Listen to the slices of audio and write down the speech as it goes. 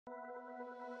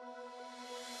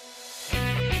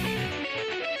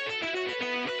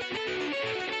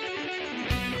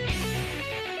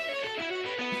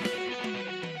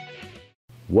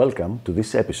Welcome to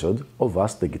this episode of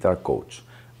Ask the Guitar Coach,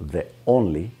 the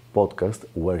only podcast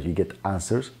where you get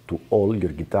answers to all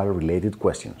your guitar-related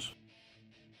questions.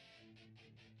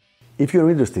 If you're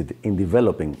interested in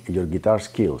developing your guitar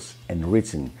skills and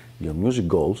reaching your music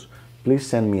goals, please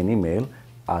send me an email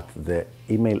at the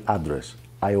email address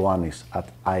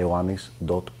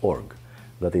ioannis@ioannis.org.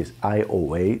 That is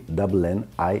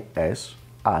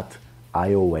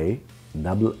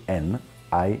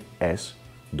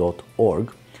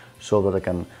ioannis@ioannis.org, so that I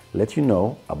can let you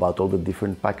know about all the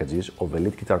different packages of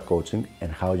elite guitar coaching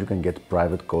and how you can get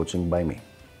private coaching by me.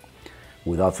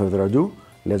 Without further ado,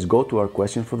 let's go to our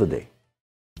question for the day.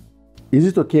 Is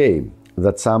it okay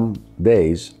that some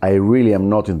days I really am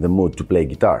not in the mood to play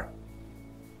guitar?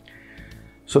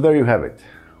 So there you have it.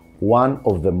 One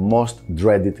of the most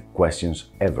dreaded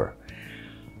questions ever.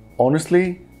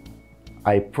 Honestly,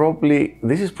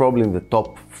 this is probably in the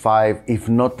top 5, if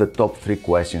not the top 3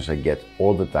 questions I get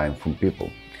all the time from people.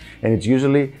 And it's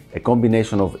usually a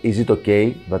combination of, is it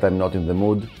okay that I'm not in the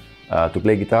mood to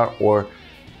play guitar? Or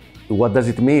what does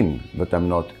it mean that I'm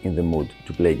not in the mood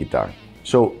to play guitar?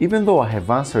 So even though I have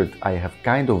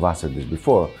kind of answered this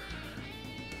before,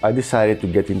 I decided to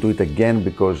get into it again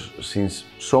because since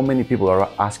so many people are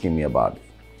asking me about it.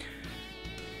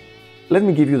 Let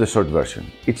me give you the short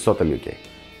version. It's totally okay.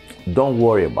 Don't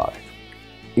worry about it.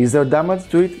 Is there damage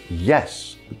to it?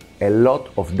 Yes. A lot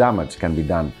of damage can be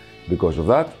done because of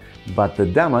that, but the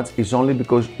damage is only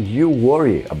because you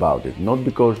worry about it, not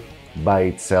because by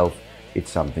itself it's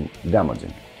something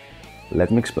damaging. Let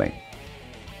me explain.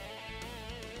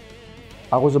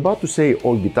 I was about to say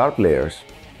all guitar players,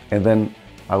 and then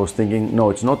I was thinking,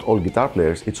 no, it's not all guitar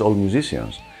players, it's all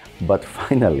musicians. But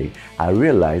finally, I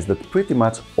realized that pretty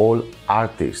much all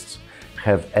artists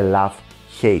have a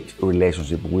love-hate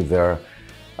relationship with their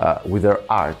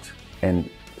art, and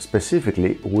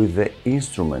specifically with the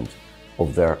instrument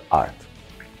of their art.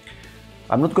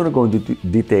 I'm not going to go into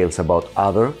details about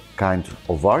other kinds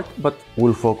of art, but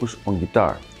we'll focus on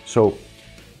guitar. So,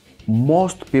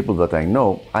 most people that I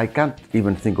know, I can't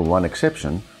even think of one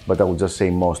exception, but I will just say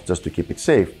most just to keep it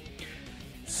safe.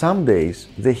 Some days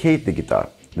they hate the guitar.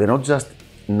 They're not just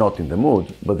not in the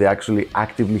mood, but they actually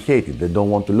actively hate it. They don't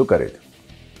want to look at it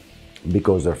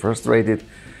because they're frustrated,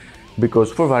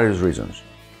 because for various reasons.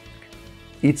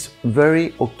 It's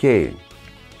very okay.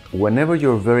 Whenever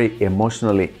you're very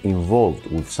emotionally involved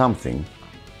with something,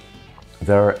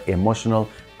 there are emotional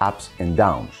ups and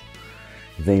downs.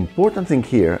 The important thing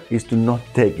here is to not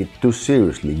take it too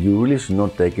seriously. You really should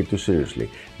not take it too seriously.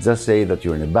 Just say that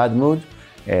you're in a bad mood,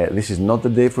 this is not the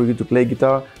day for you to play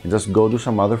guitar, and just go do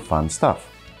some other fun stuff.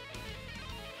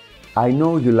 I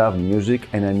know you love music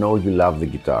and I know you love the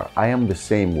guitar. I am the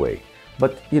same way.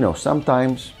 But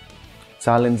sometimes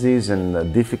challenges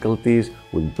and difficulties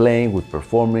with playing, with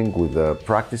performing, with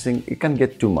practicing, it can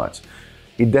get too much.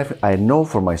 I know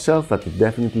for myself that it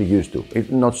definitely used to.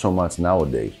 Not so much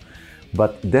nowadays.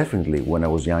 But definitely when I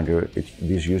was younger,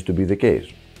 this used to be the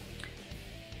case.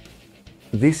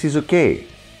 This is okay.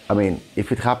 I mean,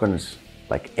 if it happens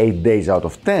like 8 days out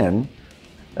of 10,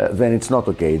 then it's not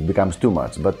okay, it becomes too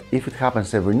much. But if it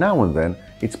happens every now and then,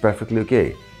 it's perfectly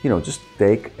okay. Just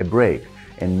take a break.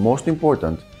 And most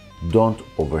important, don't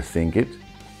overthink it.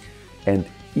 And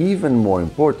even more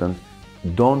important,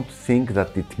 don't think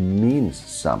that it means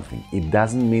something. It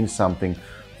doesn't mean something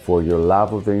for your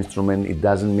love of the instrument. It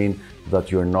doesn't mean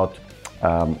that you're not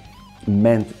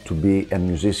meant to be a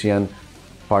musician,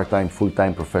 part-time,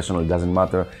 full-time, professional, it doesn't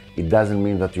matter. It doesn't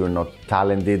mean that you're not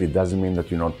talented. It doesn't mean that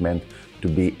you're not meant to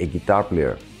be a guitar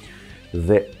player.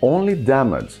 The only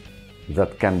damage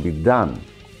that can be done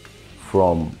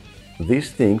from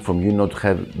this thing, from you not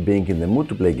being in the mood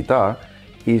to play guitar,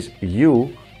 is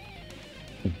you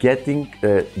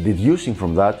deducing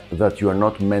from that you are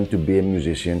not meant to be a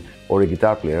musician or a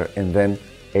guitar player, and then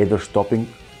either stopping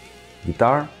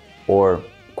guitar or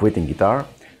quitting guitar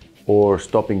or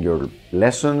stopping your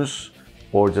lessons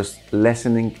or just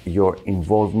lessening your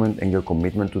involvement and your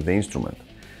commitment to the instrument.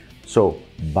 So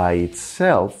by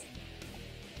itself,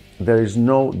 there is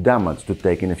no damage to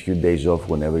taking a few days off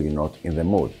whenever you're not in the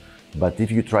mood. But if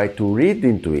you try to read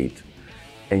into it,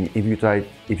 and if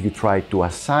you try to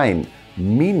assign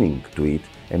meaning to it,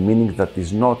 a meaning that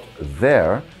is not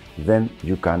there, then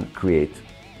you can create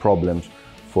problems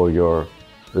for your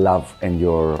love and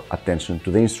your attention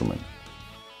to the instrument.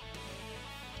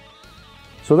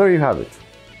 So there you have it.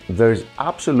 There is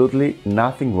absolutely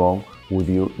nothing wrong with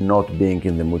you not being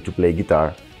in the mood to play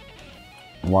guitar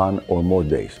one or more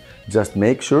days. Just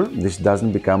make sure this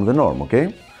doesn't become the norm,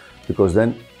 okay? Because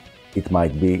then it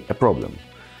might be a problem.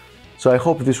 So I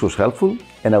hope this was helpful,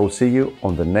 and I will see you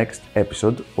on the next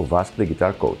episode of Ask the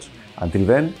Guitar Coach. Until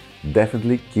then,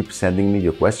 definitely keep sending me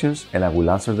your questions and I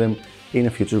will answer them in a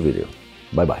future video.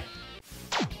 Bye bye.